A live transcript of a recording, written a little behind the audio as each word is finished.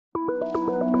தேர்தல்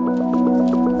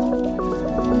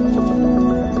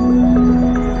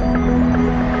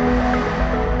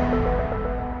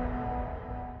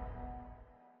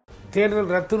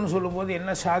ரத்துன்னு சொல்லும்போது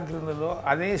என்ன ஷாக் இருந்ததோ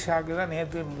அதே ஷாக்கு தான்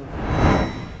நேற்று இருந்தது.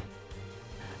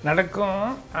 நடக்கும்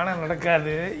ஆனால்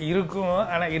நடக்காது, இருக்கும்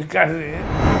ஆனால் இருக்காது.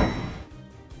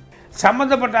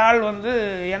 சம்மந்தப்பட்ட ஆள் வந்து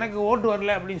எனக்கு ஓட்டு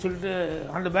வரல அப்படின்னு சொல்லிட்டு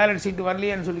அந்த பேலட் சீட்டு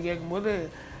வரலையான்னு சொல்லி கேட்கும்போது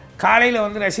காலையில்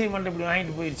வந்து ரசிகமன்றம் இப்படி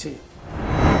வாங்கிட்டு போயிடுச்சு.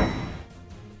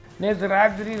 நேற்று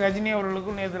ராத்திரி ரஜினி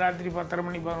அவர்களுக்கும் நேற்று ராத்திரி 10:30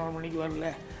 மணி 11 மணிக்கு வரல,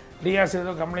 ரியாஸ்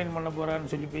ஏதோ கம்ப்ளைண்ட் பண்ண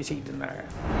போகிறான்னு சொல்லி பேசிக்கிட்டு இருந்தாங்க.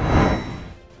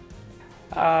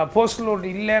 போஸ்டல்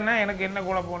ஓட்டு இல்லைன்னா எனக்கு என்ன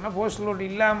குழப்பம்னா, போஸ்டல் ஓட்டு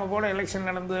இல்லாமல் கூட எலெக்ஷன்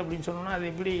நடந்தது அப்படின்னு சொன்னோன்னா அது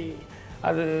எப்படி,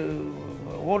 அது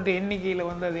ஓட்டு எண்ணிக்கையில்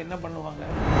வந்து அது என்ன பண்ணுவாங்க?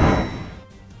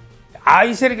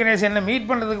 ஐஸ்வரி கணேசன் என்ன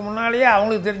மீட் பண்ணுறதுக்கு முன்னாலேயே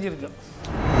அவங்களுக்கு தெரிஞ்சிருக்கு.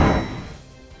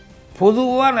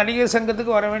 பொதுவாக நடிகர்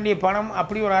சங்கத்துக்கு வர வேண்டிய பணம்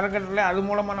அப்படி ஒரு அறக்கட்டளை அது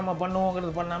மூலமாக நம்ம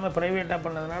பண்ணுவோங்கிறது பண்ணாமல் ப்ரைவேட்டாக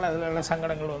பண்ணதுனால அதில் எல்லாம்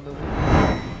சங்கடங்கள் வந்தது.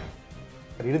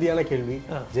 இறுதியான கேள்வி,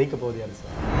 ஜெயிக்க போகுது யாரு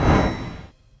சார்?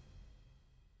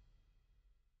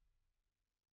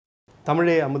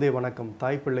 தமிழே அமுதே வணக்கம்,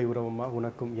 தாய்ப்பிள்ளை உறவம்மா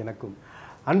உனக்கும் எனக்கும்.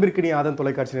 அன்பிற்கினிய ஆதன்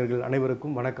தொலைக்காட்சியினர்கள்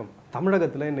அனைவருக்கும் வணக்கம்.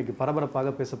 தமிழகத்தில் இன்றைக்கி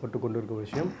பரபரப்பாக பேசப்பட்டு கொண்டிருக்கும்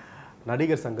விஷயம்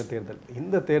நடிகர் சங்க தேர்தல்.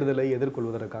 இந்த தேர்தலை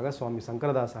எதிர்கொள்வதற்காக சுவாமி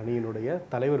சங்கரதாஸ் அணியினுடைய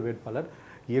தலைவர் வேட்பாளர்,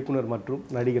 இயக்குனர் மற்றும்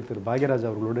நடிகர் திரு பாக்யராஜ்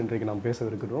அவர்களோடு இன்றைக்கு நாம்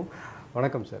பேசவிருக்கிறோம்.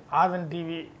 வணக்கம் சார். ஆதன்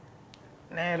டிவி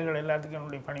நேயர்கள் எல்லாத்துக்கும்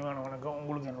என்னுடைய பணிவான வணக்கம்.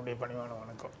 உங்களுக்கு என்னுடைய பணிவான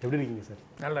வணக்கம். எப்படி இருக்கீங்க சார்?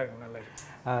 நல்லா இருக்கு, நல்லா இருக்கு.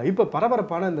 இப்போ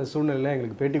பரபரப்பான இந்த சூழ்நிலையில்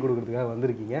எங்களுக்கு பேட்டி கொடுக்கறதுக்காக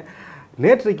வந்திருக்கீங்க.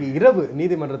 நேற்றைக்கு இரவு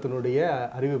நீதிமன்றத்தினுடைய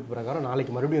அறிவிப்பு பிரகாரம்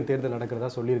நாளைக்கு மறுபடியும் தேர்தல்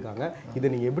நடக்கிறதா சொல்லியிருக்காங்க. இதை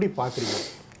நீங்கள் எப்படி பார்க்குறீங்க?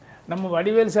 நம்ம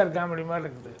வடிவேல் சார் காமெடி மாதிரி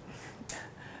இருக்குது.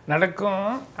 நடக்கும்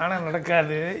ஆனால்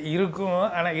நடக்காது, இருக்கும்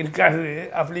ஆனால் இருக்காது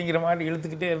அப்படிங்கிற மாதிரி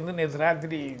இழுத்துக்கிட்டே இருந்து நேற்று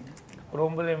ராத்திரி ஒரு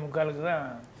 9:45 தான்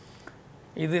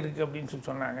இது இருக்குது அப்படின்னு சொல்லி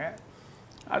சொன்னாங்க.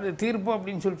 அது தீர்ப்பு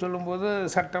அப்படின்னு சொல்லி சொல்லும்போது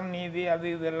சட்டம் நீதி அது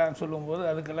இதெல்லாம் சொல்லும்போது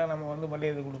அதுக்கெல்லாம் நம்ம வந்து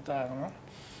மரியாதை கொடுத்தாகணும்.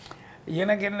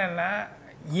 எனக்கு என்னென்னா,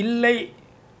 இல்லை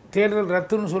தேர்தல்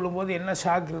ரத்துன்னு சொல்லும்போது என்ன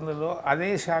ஷாக் இருந்ததோ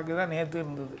அதே ஷாக்கு தான் நேற்று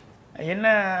இருந்தது. என்ன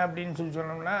அப்படின்னு சொல்லி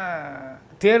சொன்னோம்னா,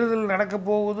 தேர்தல் நடக்க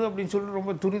போகுது அப்படின்னு சொல்லிட்டு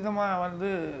ரொம்ப துரிதமாக வந்து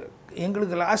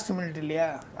எங்களுக்கு லாஸ்ட் மினிட் இல்லையா,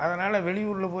 அதனால்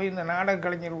வெளியூரில் போய் இந்த நாடக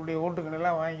கலைஞர்களுடைய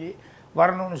ஓட்டுகளெல்லாம் வாங்கி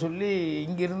வரணும்னு சொல்லி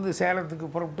இங்கேருந்து சேலத்துக்கு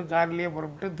புறப்பட்டு கார்லேயே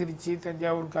புறப்பட்டு திருச்சி,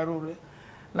 தஞ்சாவூர், கரூர்,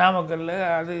 நாமக்கல்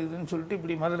அது இதுன்னு சொல்லிட்டு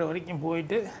இப்படி மதுரை வரைக்கும்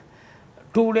போயிட்டு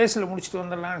 2 டேஸில் முடிச்சுட்டு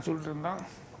வந்துடலான்னு சொல்லிட்டு இருந்தோம்.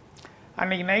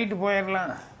 அன்றைக்கி நைட்டு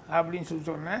போயிடலாம் அப்படின்னு சொல்லி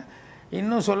சொன்னேன்.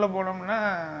 இன்னும் சொல்ல போனோம்னா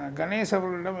கணேஷ்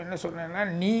அவர்களிடம் என்ன சொன்னேன்னா,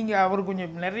 நீங்கள் அவர்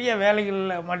கொஞ்சம் நிறைய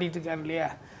வேலைகளில் மாட்டிகிட்டு இருக்கார் இல்லையா,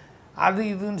 அது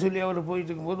இதுன்னு சொல்லி அவர் போயிட்டு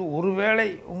இருக்கும்போது ஒரு வேளை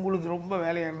உங்களுக்கு ரொம்ப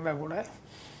வேலையாக இருந்தால் கூட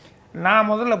நான்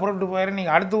முதல்ல புறப்பட்டு போயிடுறேன்,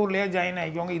 நீங்கள் அடுத்த ஊர்லேயே ஜாயின்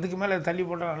ஆகிக்கோங்க, இதுக்கு மேலே தள்ளி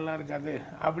போட்டால் நல்லா இருக்காது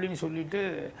அப்படின்னு சொல்லிவிட்டு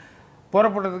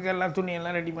புறப்படுறதுக்கு எல்லாம்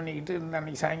துணியெல்லாம் ரெடி பண்ணிக்கிட்டு இந்த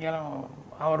அன்றைக்கி சாயங்காலம்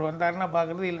அவர் வந்தாருன்னா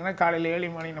பார்க்குறது, இல்லைன்னா காலையில் 7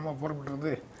 மணி நம்ம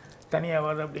புறப்படுறது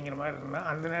தனியாகாது அப்படிங்கிற மாதிரி இருந்தால்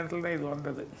அந்த நேரத்தில் தான் இது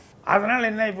வந்தது. அதனால்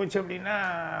என்ன ஆகிப்போச்சு அப்படின்னா,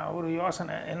 ஒரு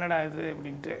யோசனை என்னடா இது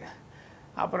அப்படின்ட்டு.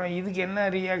 அப்புறம் இதுக்கு என்ன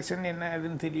ரியாக்ஷன் என்ன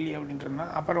இதுன்னு தெரியல அப்படின்ட்டு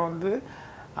இருந்தான். அப்புறம் வந்து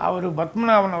அவர்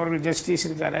பத்மநாபன் அவர்கள் ஜஸ்டிஸ்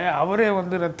இருக்கார், அவரே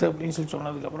வந்து ரத்து அப்படின்னு சொல்லி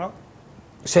சொன்னதுக்கப்புறம்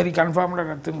சரி கன்ஃபார்ம்டாக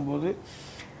ரத்துங்கும்போது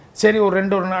சரி ஒரு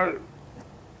 2 நாள்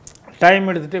டைம்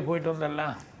எடுத்துகிட்டே போயிட்டு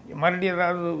வந்துடலாம், மறுபடியும்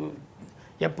ஏதாவது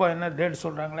எப்போ என்ன டேட்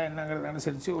சொல்கிறாங்களா என்னங்கிறத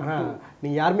அனுசரித்து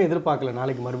நீங்கள் யாருமே எதிர்பார்க்கல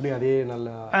நாளைக்கு மறுபடியும் அதே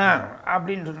நல்ல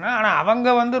அப்படின்னு சொன்னால். ஆனால்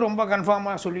அவங்க வந்து ரொம்ப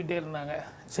கன்ஃபார்மாக சொல்லிகிட்டே இருந்தாங்க.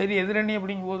 சரி எதிரணி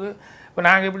அப்படிங்கும்போது இப்போ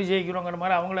நாங்கள் எப்படி ஜெயிக்கிறோங்கிற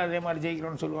மாதிரி அவங்களும் அதே மாதிரி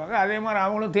ஜெயிக்கிறோன்னு சொல்லுவாங்க. அதே மாதிரி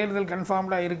அவங்களும் தேர்தல்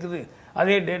கன்ஃபார்ம்டாக இருக்குது,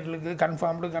 அதே டேட்டில் இருக்குது,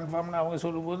 கன்ஃபார்ம்னு அவங்க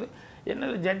சொல்லும்போது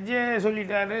என்னது ஜட்ஜே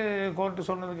சொல்லிட்டாரு, கோர்ட்டு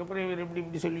சொன்னதுக்கப்புறம் இவர்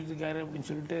இப்படி சொல்லிட்டு இருக்காரு அப்படின்னு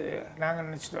சொல்லிட்டு நாங்கள்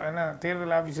நினச்சிட்டோம். ஏன்னா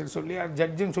தேர்தல் ஆஃபீஸர் சொல்லி அது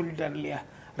ஜட்ஜுன்னு சொல்லிட்டார் இல்லையா,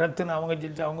 ரத்துன்னு அவங்க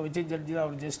ஜட்ஜு, அவங்க வச்சு ஜட்ஜு தான்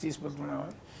அவர் ஜஸ்டிஸ்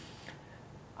பத்மநாபன்.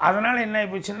 அதனால் என்ன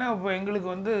ஆகிப்போச்சுன்னா, இப்போ எங்களுக்கு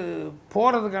வந்து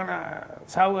போகிறதுக்கான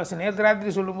சாவகாசம் நேற்று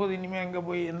ராத்திரி சொல்லும்போது இனிமேல் எங்கே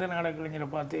போய் எந்த நாடக கலைஞரை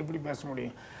பார்த்து எப்படி பேச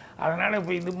முடியும். அதனால்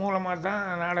இப்போ இது மூலமாக தான்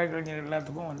நாடக கலைஞர்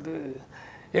எல்லாத்துக்கும் வந்து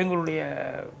எங்களுடைய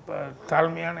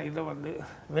தாழ்மையான இதை வந்து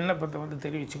விண்ணப்பத்தை வந்து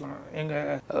தெரிவிச்சுக்கணும்.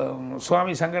 எங்கள்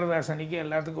சுவாமி சங்கரதாஸ் அன்னைக்கு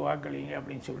எல்லாத்துக்கும் வாக்களிங்க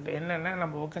அப்படின்னு சொல்லிட்டு. என்னென்னா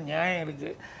நம்ம பக்கம் நியாயம்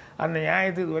இருக்குது, அந்த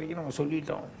நியாயத்துக்கு இது வரைக்கும் நம்ம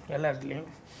சொல்லிட்டோம்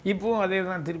எல்லாத்துலேயும். இப்போவும் அதே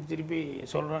தான் திருப்பி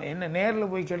சொல்கிறோம். என்ன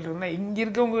நேரில் போய் கேட்டுருந்தேன், இங்கே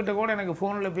இருக்கவங்ககிட்ட கூட எனக்கு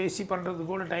ஃபோனில் பேசி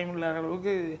பண்ணுறதுக்கு கூட டைம் இல்லாத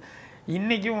அளவுக்கு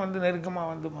இன்றைக்கும் வந்து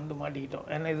நெருக்கமாக வந்து மாட்டிக்கிட்டோம்.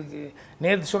 ஏன்னா இதுக்கு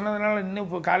நேற்று சொன்னதுனால இன்னும்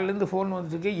இப்போ காலிலேருந்து ஃபோன்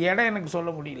வந்துருக்கு, இடம் எனக்கு சொல்ல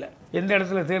முடியல எந்த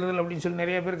இடத்துல தேர்தல் அப்படின்னு சொல்லி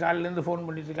நிறைய பேர் காலிலேருந்து ஃபோன்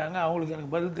பண்ணிட்டு இருக்காங்க. அவங்களுக்கு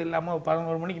எனக்கு பதில் தெரியலாமல்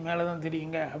 11 மணிக்கு மேலே தான்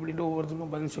தெரியுங்க அப்படின்ட்டு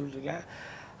ஒவ்வொருத்தருக்கும் பதில் சொல்லிட்டுருக்கேன்.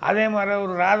 அதே மாதிரி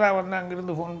ஒரு ராதா வந்து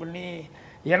அங்கேருந்து ஃபோன் பண்ணி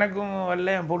எனக்கும்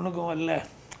வரல என் பொண்ணுக்கும் வரல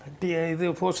இது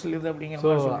போஸ்டல் இது அப்படிங்கிற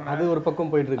மாதிரி சொன்னாங்க. அது ஒரு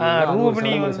பக்கம் போயிட்டு இருக்கு.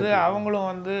 ரூபணி வந்து அவங்களும்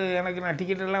வந்து எனக்கு நான்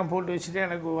டிக்கெட் எல்லாம் போட்டு வச்சுட்டு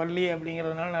எனக்கு வரலையே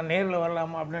அப்படிங்கிறதுனால நான் நேரில்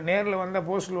வரலாமா அப்படின்னு நேரில் வந்தால்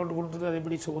போஸ்டல் ஓட்டு கொடுத்துட்டு அதை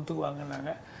எப்படி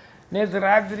ஒத்துக்குவாங்கன்னாங்க. நேற்று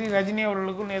ராத்திரி ரஜினி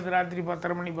அவர்களுக்கும் நேற்று ராத்திரி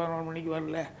 10:30 மணி 11 மணிக்கு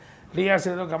வரல, ரியாஸ்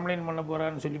ஏதோ கம்ப்ளைண்ட் பண்ண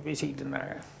போகிறான்னு சொல்லி பேசிக்கிட்டு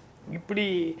இருந்தாங்க. இப்படி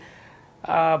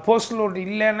போஸ்டல் ஓட்டு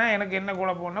இல்லைன்னா எனக்கு என்ன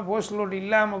குழப்பம்னா, போஸ்டல் ஓட்டு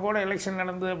இல்லாமல் கூட எலெக்ஷன்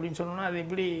நடந்தது அப்படின்னு சொன்னோன்னா அது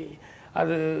எப்படி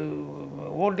அது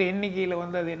ஓட்டு எண்ணிக்கையில்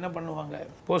வந்து அது என்ன பண்ணுவாங்க?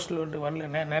 போஸ்டல் ஓட்டு வரல,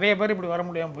 நிறைய பேர் இப்படி வர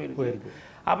முடியாமல் போயிருக்கு.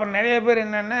 அப்புறம் நிறைய பேர்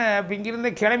என்னென்னா இப்போ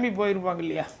இங்கேருந்து கிளம்பி போயிருப்பாங்க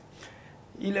இல்லையா,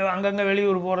 இல்லை அங்கங்கே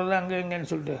வெளியூர் போகிறது அங்கே இங்கேன்னு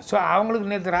சொல்லிட்டு. ஸோ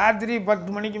அவங்களுக்கு நேற்று ராத்திரி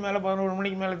 10 மணிக்கு மேலே 11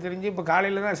 மணிக்கு மேலே தெரிஞ்சு இப்போ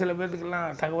காலையில் தான் சில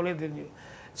பேர்த்துக்கெல்லாம் தகவலே தெரிஞ்சு.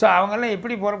 ஸோ அவங்கெல்லாம்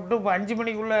எப்படி புறப்பட்டு இப்போ 5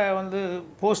 மணிக்குள்ளே வந்து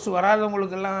போஸ்ட்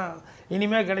வராதவங்களுக்கெல்லாம்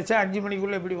இனிமேல் கிடைச்சா 5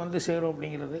 மணிக்குள்ளே எப்படி வந்து சேரும்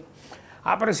அப்படிங்கிறது.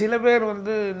 அப்புறம் சில பேர்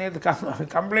வந்து நேற்று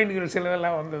கம்ப்ளைண்ட்டுகள்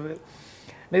சிலதெல்லாம் வந்தது.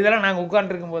 இதெல்லாம் நாங்கள்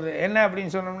உட்காண்ட்ருக்கும்போது என்ன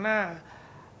அப்படின்னு சொன்னோம்னா,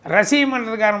 ரசீது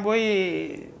பண்ணுறதுக்காரன் போய்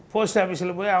போஸ்ட்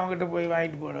ஆஃபீஸில் போய் அவங்ககிட்ட போய்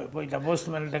வாங்கிட்டு போயிட்டான்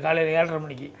போஸ்ட்மேன்கிட்ட காலையில் 7:30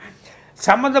 மணிக்கு.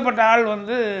 சம்மந்தப்பட்ட ஆள்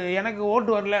வந்து எனக்கு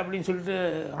ஓட்டு வரல அப்படின்னு சொல்லிட்டு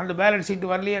அந்த பேலட்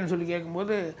சீட்டு வரலையான்னு சொல்லி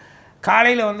கேட்கும்போது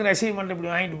காலையில் வந்து ரசீது மட்டும்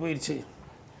இப்படி வாங்கிட்டு போயிடுச்சு.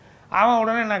 அவன்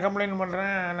உடனே நான் கம்ப்ளைண்ட்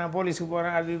பண்ணுறேன், நான் போலீஸுக்கு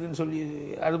போகிறேன் அது இதுன்னு சொல்லி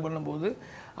அது பண்ணும்போது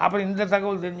அப்புறம் இந்த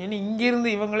தகவல் தெரிஞ்சுன்னு இங்கேருந்து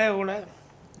இவங்களே கூட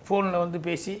ஃபோனில் வந்து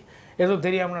பேசி ஏதோ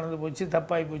தெரியாமல் நடந்து போச்சு,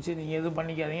 தப்பாகி போச்சு, நீங்கள் எதுவும்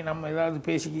பண்ணிக்காதீங்க, நம்ம ஏதாவது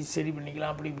பேசி சரி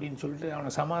பண்ணிக்கலாம் அப்படி இப்படின்னு சொல்லிட்டு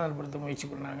அவனை சமாதானப்படுத்த முயற்சி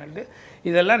பண்ணாங்கன்ட்டு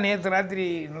இதெல்லாம் நேற்று ராத்திரி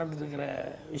நடந்துருக்கிற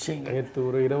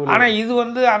விஷயங்கள். ஆனால் இது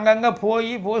வந்து அங்கங்கே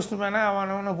போய் போஸ்ட்மேனை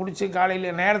அவனை பிடிச்சி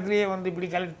காலையில் நேரத்துலேயே வந்து இப்படி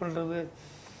கலெக்ட் பண்ணுறது.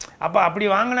 அப்போ அப்படி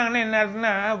வாங்கினாங்கன்னா என்ன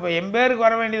இருக்குன்னா, இப்போ என் பேருக்கு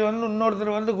வர வேண்டியது வந்து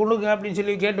இன்னொருத்தர் வந்து கொடுங்க அப்படின்னு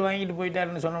சொல்லி கேட்டு வாங்கிட்டு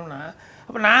போயிட்டாருன்னு சொன்னோம்னா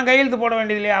அப்போ நான் கையெழுத்து போட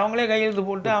வேண்டியது இல்லையா, அவங்களே கையெழுத்து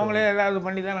போட்டு அவங்களே ஏதாவது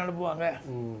பண்ணி தான் அனுப்புவாங்க.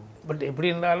 பட் எப்படி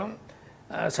இருந்தாலும்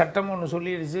சட்டம் ஒன்று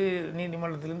சொல்லிடுச்சு,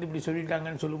 நீதிமன்றத்துலேருந்து இப்படி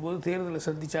சொல்லிட்டாங்கன்னு சொல்லும்போது தேர்தலை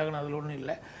சந்திச்சாகணும், அதில் ஒன்றும்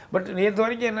இல்லை. பட் நேற்று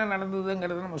வரைக்கும் என்ன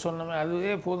நடந்ததுங்கிறத நம்ம சொன்னோமே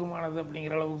அதுவே போதுமானது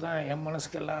அப்படிங்கிற அளவுக்கு தான் என்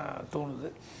மனசுக்கெல்லாம் தோணுது.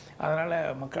 அதனால்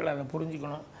மக்கள் அதை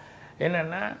புரிஞ்சுக்கணும்.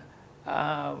 என்னென்னா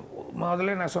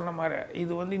முதல்ல நான் சொன்ன மாதிரி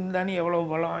இது வந்து இந்த அணி எவ்வளோ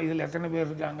பலம், இதில் எத்தனை பேர்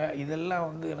இருக்காங்க, இதெல்லாம்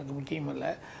வந்து எனக்கு முக்கியம்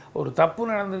இல்லை. ஒரு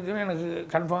தப்பு நடந்திருக்குன்னு எனக்கு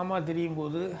கன்ஃபார்மாக தெரியும்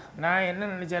போது நான் என்ன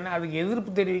நினச்சேன்னா அதுக்கு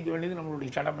எதிர்ப்பு தெரிவிக்க வேண்டியது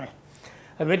நம்மளுடைய கடமை.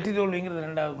 வெற்றி தோல்விங்கிறது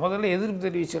ரெண்டாவது. முதல்ல எதிர்ப்பு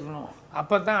தெரிவிச்சிடணும்,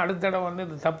 அப்போ தான் அடுத்த தடவை வந்து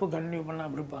இந்த தப்பு கண்டினியூ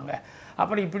பண்ணாமல் இருப்பாங்க.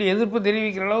 அப்புறம் இப்படி எதிர்ப்பு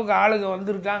தெரிவிக்கிற அளவுக்கு ஆளுங்க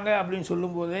வந்திருக்காங்க அப்படின்னு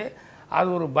சொல்லும்போதே அது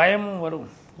ஒரு பயமும் வரும்.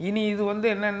 இனி இது வந்து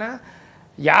என்னென்னா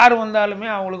யார் வந்தாலுமே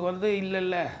அவங்களுக்கு வந்து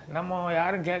இல்லை நம்ம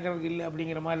யாரும் கேட்குறதுக்கு இல்லை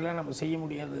அப்படிங்கிற மாதிரிலாம் நம்ம செய்ய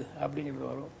முடியாது அப்படிங்கிறது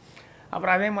வரும்.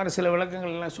 அப்புறம் அதே மாதிரி சில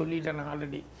விளக்கங்கள்லாம் சொல்லிட்டேன் நான்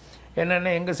ஆல்ரெடி.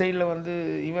 என்னென்னா எங்கள் சைடில் வந்து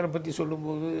இவரை பற்றி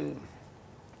சொல்லும்போது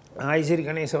ஐசரி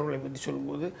கணேஷ் அவர்களை பற்றி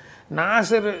சொல்லும்போது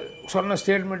நாசர் சொன்ன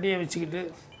ஸ்டேட்மெண்ட்டையே வச்சுக்கிட்டு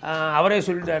அவரே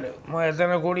சொல்லிட்டாரு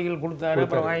எத்தனை கோடிகள் கொடுத்தாரு,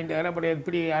 அப்புறம் வாங்கிட்டாரு, அப்புறம்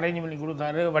எப்படி அரேஞ்ச் பண்ணி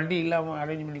கொடுத்தாரு, வட்டி இல்லாமல்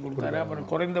அரேஞ்ச் பண்ணி கொடுத்தாரு, அப்புறம்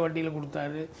குறைந்த வட்டியில்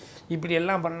கொடுத்தாரு, இப்படி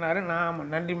எல்லாம் பண்ணார், நான்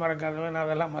நன்றி மறக்காதவன், நான்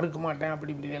அதெல்லாம் மறுக்க மாட்டேன்,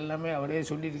 அப்படி இப்படி எல்லாமே அவரே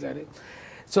சொல்லியிருக்காரு.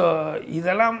 ஸோ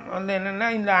இதெல்லாம் வந்து என்னென்னா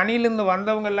இந்த அணியிலேருந்து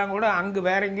வந்தவங்கெல்லாம் கூட அங்கே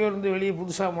வேற எங்கேயோ இருந்து வெளியே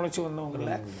புதுசாக முளைச்சி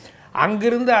வந்தவங்கள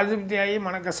அங்கேருந்து அதிருப்தியாகி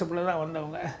மனக்கசப்பில் தான்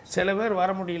வந்தவங்க. சில பேர்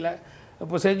வர முடியல.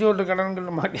 இப்போ செஞ்சோட்டு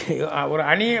கடன்கள் மாட்டி ஒரு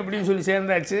அணி அப்படின்னு சொல்லி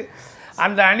சேர்ந்தாச்சு.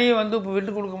 அந்த அணியை வந்து இப்போ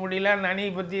விட்டு கொடுக்க முடியல, அந்த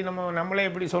அணியை பற்றி நம்மளே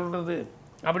எப்படி சொல்கிறது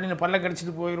அப்படின்னு பல்ல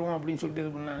கடிச்சிட்டு போயிடுவோம் அப்படின்னு சொல்லிட்டு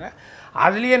இது பண்ணாங்க.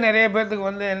 அதுலேயே நிறைய பேர்த்துக்கு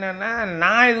வந்து என்னென்னா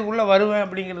நான் இதுக்குள்ளே வருவேன்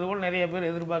அப்படிங்கிறது கூட நிறைய பேர்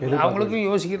எதிர்பார்க்கல. அவங்களுக்கும்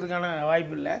யோசிக்கிறதுக்கான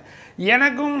வாய்ப்பு இல்லை,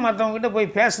 எனக்கும் மற்றவங்ககிட்ட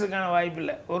போய் பேசுறதுக்கான வாய்ப்பு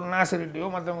இல்லை. ஒரு நாசர்கிட்டையோ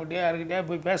மற்றவங்ககிட்டயோ யாருக்கிட்டையோ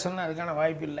போய் பேசணும்னா அதுக்கான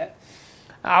வாய்ப்பு இல்லை.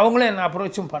 அவங்களும் என்னை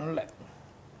அப்ரோச்சும் பண்ணல.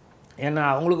 ஏன்னா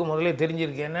அவங்களுக்கு முதலே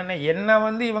தெரிஞ்சிருக்கு என்னென்னா என்னை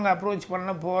வந்து இவங்க அப்ரோச்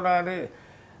பண்ண போகிறாரு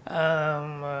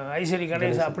ஐஸ்வரி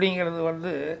கணேஷ் அப்படிங்கிறது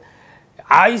வந்து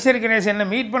ஐஸ்வரி கணேஷ் என்னை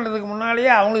மீட் பண்ணுறதுக்கு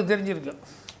முன்னாலேயே அவங்களுக்கு தெரிஞ்சிருக்கு.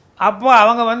 அப்போ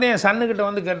அவங்க வந்து என் சன்னுக்கிட்ட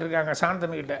வந்து கேட்டிருக்காங்க,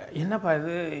 சாந்தனுக்கிட்ட, என்னப்பா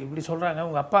இது இப்படி சொல்கிறாங்க,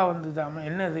 உங்கள் அப்பா வந்து தாம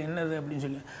என்னது அப்படின்னு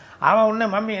சொல்லி. அவன் உடனே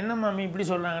மம்மி என்ன மம்மி இப்படி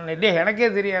சொல்கிறாங்க, டே எனக்கே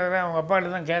தெரியாதான் அவங்க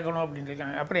அப்பாட்ட தான் கேட்கணும் அப்படின்னு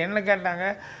இருக்காங்க. அப்புறம் என்ன கேட்டாங்க,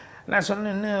 நான்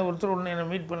சொன்னேன் இன்னும் ஒருத்தர் ஒன்று என்னை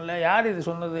மீட் பண்ணல, யார் இது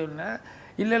சொன்னது அப்படின்னா,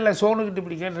 இல்லை சோனுக்கிட்ட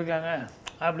இப்படி கேட்டிருக்காங்க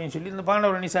அப்படின்னு சொல்லி இந்த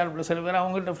பாண்டவர் நிசார்பில் சில பேர்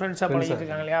அவங்ககிட்ட ஃப்ரெண்ட்ஸாக பழகிட்டு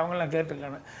இருக்காங்க இல்லையா, அவங்களாம்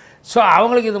கேட்டிருக்காங்க. ஸோ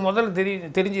அவங்களுக்கு இது முதல்ல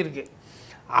தெரிஞ்சிருக்கு.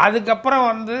 அதுக்கப்புறம்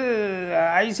வந்து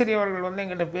ஐஸ்வரி அவர்கள் வந்து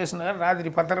எங்கிட்ட பேசினார். ராத்திரி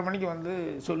 10:30 மணிக்கு வந்து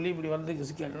சொல்லி இப்படி வந்து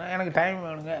கேட்டேன்னா எனக்கு டைம்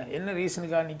வேணுங்க, என்ன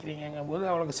ரீசனுக்காக நிற்கிறீங்க போது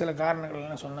அவளுக்கு சில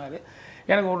காரணங்கள்லாம் சொன்னார்.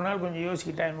 எனக்கு ஒரு நாள் கொஞ்சம்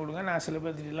யோசிக்க டைம் கொடுங்க, நான் சில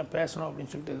பேர்த்திட்டெல்லாம் பேசணும்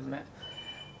அப்படின்னு சொல்லிட்டு இருந்தேன்.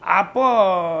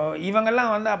 அப்போது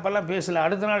இவங்கெல்லாம் வந்து அப்போல்லாம் பேசலை.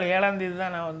 அடுத்த நாள் 7ஆம் தேதி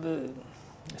தான் நான் வந்து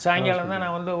சாயங்காலம் தான்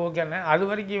நான் வந்து ஓகேண்ணே. அது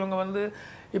வரைக்கும் இவங்க வந்து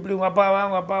இப்படி உங்கள்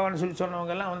அப்பாவான்னு சொல்லி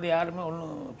சொன்னவங்கெல்லாம் வந்து யாருமே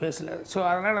ஒன்றும் பேசலை. ஸோ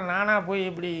அதனால் நானாக போய்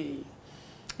இப்படி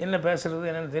என்ன பேசுகிறது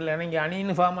என்னென்னு தெரியல. எனக்கு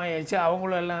அணின்னு ஃபார்ம் ஆகிடுச்சு,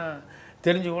 அவங்களும் எல்லாம்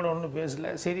தெரிஞ்சு கூட ஒன்றும் பேசலை.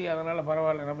 சரி அதனால்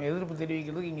பரவாயில்ல, நம்ம எதிர்ப்பு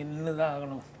தெரிவிக்கிறதுக்கு இங்கே நின்று தான்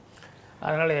ஆகணும்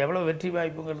அதனால் எவ்வளோ வெற்றி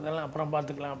வாய்ப்புங்கிறதெல்லாம் அப்புறம்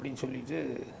பார்த்துக்கலாம் அப்படின்னு சொல்லிட்டு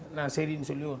நான் சரின்னு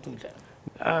சொல்லி ஒத்துக்கிட்டேன்.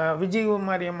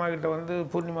 விஜயகுமாரி அம்மா கிட்ட வந்து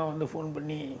பூர்ணிமா வந்து ஃபோன்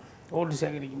பண்ணி ஓட்டு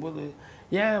சேகரிக்கும் போது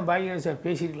ஏன் பாக்யராஜ் சார்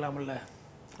பேசியிருக்கலாமில்ல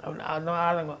அப்படின்னு அந்த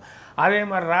ஆதங்கம். அதே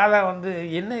மாதிரி ராதா வந்து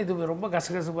என்ன இது ரொம்ப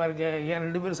கசகசப்பாக இருக்க, ஏன்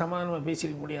 2 பேரும் சமாதானமாக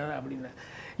பேசியிருக்க முடியாது அப்படின்னு.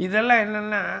 இதெல்லாம்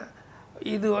என்னென்னா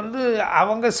இது வந்து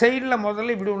அவங்க சைடில்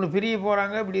முதல்ல இப்படி ஒன்று பிரிய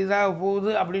போகிறாங்க, இப்படி இதாக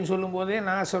போகுது அப்படின்னு சொல்லும்போதே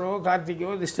நாசரோ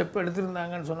கார்த்திக்கோ இது ஸ்டெப்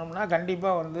எடுத்திருந்தாங்கன்னு சொன்னோம்னா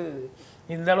கண்டிப்பாக வந்து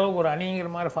இந்தளவுக்கு ஒரு அணிங்கிற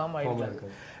மாதிரி ஃபார்ம்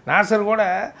ஆகிருக்காது. நாசர் கூட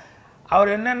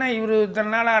அவர் என்னென்னா இவர் இத்தனை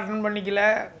நாளாக அட்டன் பண்ணிக்கல,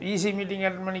 ஈசி மீட்டிங்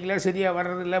அட்டன் பண்ணிக்கல, சரியாக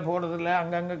வர்றதில்ல போகிறதில்ல,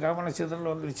 அங்கங்கே கவன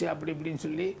சிதறல் வந்துருச்சு அப்படி இப்படின்னு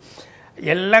சொல்லி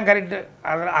எல்லாம் கரெக்டு.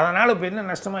 அதனால் இப்போ என்ன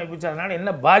நஷ்டமாகி போச்சு, அதனால்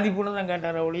என்ன பாதிப்புன்னு தான்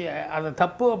கேட்டார் ஒழிய அதை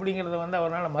தப்பு அப்படிங்கிறத வந்து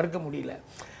அவரால் மறுக்க முடியல.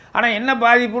 ஆனால் என்ன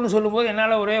பாதிப்புன்னு சொல்லும்போது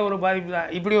என்னால் ஒரே ஒரு பாதிப்பு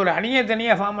தான், இப்படி ஒரு அணியை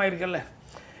தனியாக ஃபார்ம் ஆகிருக்கல,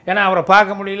 ஏன்னா அவரை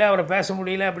பார்க்க முடியல, அவரை பேச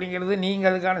முடியல அப்படிங்கிறது, நீங்கள்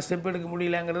அதுக்கான ஸ்டெப் எடுக்க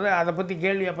முடியலங்கிறது, அதை பற்றி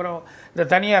கேள்வி. அப்புறம் இந்த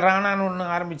தனியாக ராணான்னு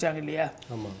ஒன்று ஆரம்பித்தாங்க இல்லையா,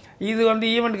 இது வந்து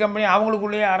ஈவெண்ட் கம்பெனி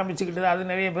அவங்களுக்குள்ளேயே ஆரம்பிச்சுக்கிட்டது.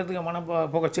 அது நிறைய பேர்த்துக்கு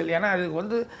புகைச்சல். ஏன்னா அதுக்கு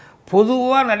வந்து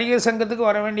பொதுவாக நடிகர் சங்கத்துக்கு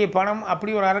வர வேண்டிய பணம்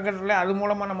அப்படி ஒரு அறக்கட்டளை அது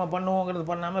மூலமாக நம்ம பண்ணுவோங்கிறது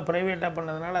பண்ணாமல் ப்ரைவேட்டாக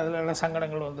பண்ணதுனால அதில் எல்லாம்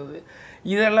சங்கடங்கள் வந்தது.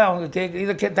 இதெல்லாம் அவங்க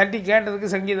இதை தட்டி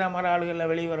கேட்டதுக்கு சங்கீதா மாதிரி ஆளுகளில்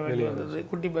வெளியே வர வேண்டி வந்தது,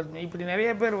 குட்டி பத்மி, இப்படி நிறைய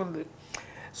பேர் வந்து.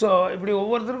 ஸோ இப்படி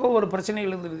ஒவ்வொருத்தருக்கும் ஒவ்வொரு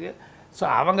பிரச்சனைகள் இருந்திருக்கு. ஸோ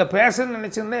அவங்க பேசணும்னு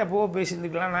நினச்சிருந்தா எப்போவோ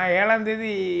பேசியிருந்துக்கலாம். நான் 7ஆம்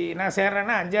தேதி நான்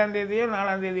சேர்றேன்னா 5ஆம் தேதியோ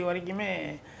 4ஆம் தேதி வரைக்குமே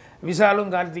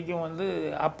விஷாலும் கார்த்திக்கும் வந்து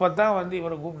அப்போ தான் வந்து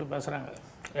இவரை கூப்பிட்டு பேசுகிறாங்க,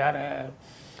 யாரை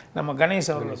நம்ம கணேஷ்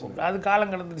அவர்களை கூப்பிட்டு. அது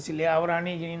காலம் கடந்துருச்சு இல்லையா, அவர்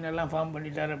அணிகினின்னு எல்லாம் ஃபார்ம்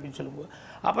பண்ணிட்டார் அப்படின்னு சொல்லும்போது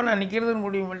அப்போ நான் நிற்கிறதுன்னு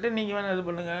முடிவு பண்ணிட்டு நீங்கள் வேணால் இது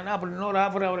பண்ணுங்கன்னா, அப்படி இன்னொரு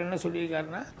ஆஃபர் அவர் என்ன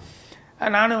சொல்லியிருக்காருன்னா,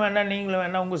 நானும் வேண்டாம் நீங்களும்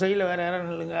வேண்டாம், உங்கள் சைடில் வேறு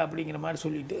யாரும் இல்லைங்க அப்படிங்கிற மாதிரி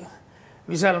சொல்லிவிட்டு,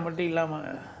 விஷால் மட்டும் இல்லாமல்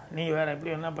நீங்கள் வேறு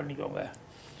எப்படி வேணால் பண்ணிக்கோங்க,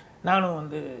 நானும்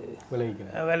வந்து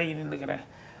விலகி நின்றுக்கிறேன்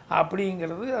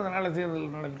அப்படிங்கிறது. அதனால்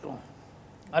தேர்தல் நடக்கட்டும்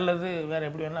அல்லது வேறு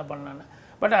எப்படி வேணால் பண்ணலான்னு.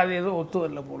 பட் அது எதுவும் ஒத்து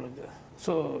வரல போலுக்கு.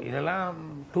 ஸோ இதெல்லாம்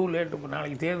டூ லேட். இப்போ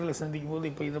நாளைக்கு தேர்தலை சந்திக்கும் போது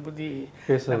இப்போ இதை பற்றி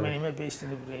நம்ம இனிமேல்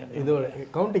பேசிட்டு இதோட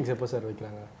கவுண்டிங்ஸ் எப்போ சார்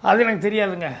வைக்கிறாங்க அது எனக்கு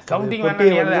தெரியாதுங்க. கவுண்டிங்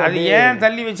வேணாம், அது ஏன்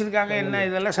தள்ளி வச்சுருக்காங்க என்ன,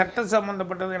 இதெல்லாம் சட்ட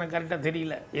சம்மந்தப்பட்டது எனக்கு கரெக்டாக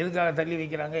தெரியல, எதுக்காக தள்ளி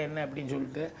வைக்கிறாங்க என்ன அப்படின்னு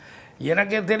சொல்லிட்டு.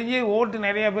 எனக்கு தெரிஞ்சு ஓட்டு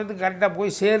நிறையா பேருக்கு கரெக்டாக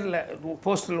போய் சேரல,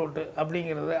 போஸ்டல் ஓட்டு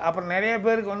அப்படிங்கிறது. அப்புறம் நிறைய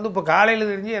பேருக்கு வந்து இப்போ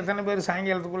காலையில் தெரிஞ்சு எத்தனை பேர்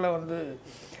சாயங்காலத்துக்குள்ளே வந்து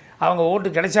அவங்க ஓட்டு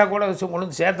கிடைச்சா கூட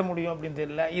கொண்டு சேர்த்த முடியும் அப்படின்னு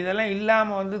தெரியல. இதெல்லாம்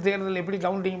இல்லாமல் வந்து தேர்தல் எப்படி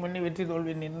கவுண்டிங் பண்ணி வெற்றி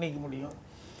தோல்வி நிர்ணயிக்க முடியும்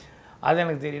அது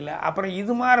எனக்கு தெரியல. அப்புறம்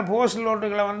இது மாதிரி போஸ்டல்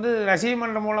ஓட்டுகளை வந்து ரசிகர்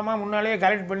மன்றம் மூலமாக முன்னாலேயே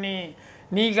கலெக்ட் பண்ணி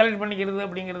நீ கலெக்ட் பண்ணிக்கிறது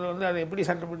அப்படிங்கிறது வந்து அது எப்படி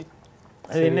சட்டப்படி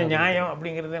அது என்ன நியாயம்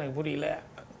அப்படிங்கிறது எனக்கு புரியல.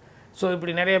 ஸோ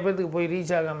இப்படி நிறைய பேர்த்துக்கு போய்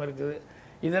ரீச் ஆகாமல் இருக்குது.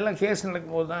 இதெல்லாம் கேஸ்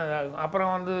நடக்கும்போது தான் இதாகும்.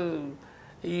 அப்புறம் வந்து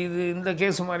இந்த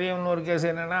கேஸ் மாதிரியே இன்னொரு கேஸ்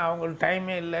என்னென்னா, அவங்களுக்கு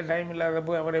டைமே இல்லை, டைம்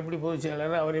இல்லாதப்போ அவர் எப்படி பொதுச்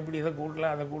செயலாளர், அவர் எப்படி இதை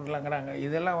கூட்டலாம் அதை கூட்டலாங்கிறாங்க.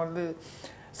 இதெல்லாம் வந்து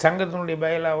சங்கத்தினுடைய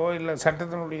பயலாவோ இல்லை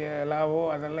சட்டத்தினுடைய லாவோ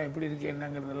அதெல்லாம் எப்படி இருக்குது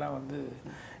என்னங்கிறதெல்லாம் வந்து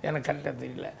எனக்கு கரெக்டாக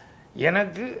தெரியல.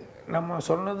 எனக்கு நம்ம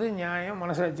சொன்னது நியாயம்,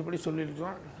 மனசாட்சிப்படி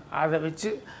சொல்லியிருக்கோம். அதை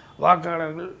வச்சு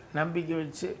வாக்காளர்கள் நம்பிக்கை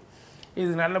வச்சு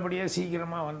இது நல்லபடியாக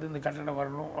சீக்கிரமாக வந்து இந்த கட்டடம்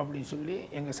வரணும் அப்படின்னு சொல்லி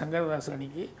எங்கள் சங்கரதாஸ்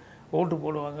அணிக்கு ஓட்டு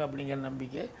போடுவாங்க அப்படிங்கிற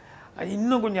நம்பிக்கை.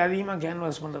 இன்னும் கொஞ்சம் அதிகமாக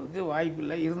கேன்வாஸ் பண்ணுறதுக்கு வாய்ப்பு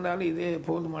இல்லை, இருந்தாலும் இதே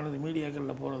போதுமானது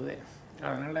மீடியாக்களில் போகிறது.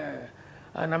 அதனால்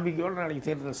நம்பிக்கையோடு நாளைக்கு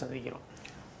தேர்தல் சந்திக்கிறோம்.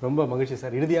 ரொம்ப மகிழ்ச்சி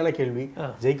சார். இறுதியான கேள்வி,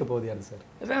 ஜெயிக்க போகுது யார் சார்?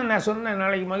 இதான் நான் சொன்னேன்,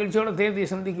 நாளைக்கு மகிழ்ச்சியோடு தேர்தலை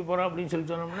சந்திக்க போகிறோம் அப்படின்னு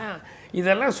சொல்லி சொன்னோம்னா,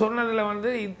 இதெல்லாம் சொன்னதில்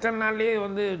வந்து இத்தனை நாள்லேயே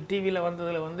வந்து டிவியில்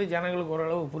வந்ததில் வந்து ஜனங்களுக்கு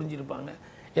ஓரளவு புரிஞ்சிருப்பாங்க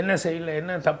என்ன செய்யலை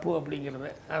என்ன தப்பு அப்படிங்கிறத.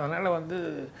 அதனால் வந்து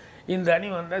இந்த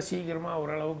அணி வந்தால் சீக்கிரமாக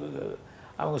ஓரளவுக்கு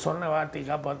அவங்க சொன்ன வார்த்தையை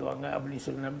காப்பாற்றுவாங்க அப்படின்னு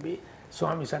சொல்லி நம்பி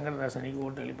சுவாமி சங்கரதாஸ் அணிக்கு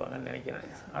ஓட்டு அளிப்பாங்கன்னு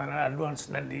நினைக்கிறேன். அதனால் அட்வான்ஸ்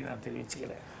நன்றி நான்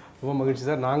தெரிவிச்சுக்கிறேன். ரொம்ப மகிழ்ச்சி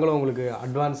சார். நாங்களும் உங்களுக்கு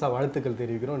அட்வான்ஸாக வாழ்த்துக்கள்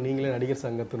தெரிவிக்கிறோம். நீங்களே நடிகர்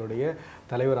சங்கத்தினுடைய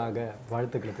தலைவராக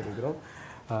வாழ்த்துக்களை தெரிவிக்கிறோம்.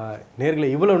 நேர்களை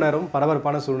இவ்வளோ நேரம்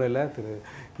பரபரப்பான சூழ்நிலை திரு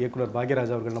இயக்குனர்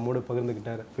பாக்யராஜ் அவர்கள் நம்மோடு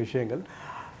பகிர்ந்துக்கிட்டார் விஷயங்கள்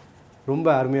ரொம்ப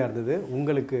அருமையாக இருந்தது.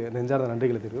 உங்களுக்கு நெஞ்சார்ந்த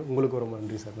நன்றிகளை தெரிவிக்கும். உங்களுக்கு ரொம்ப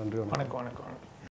நன்றி சார். நன்றி. வணக்கம்.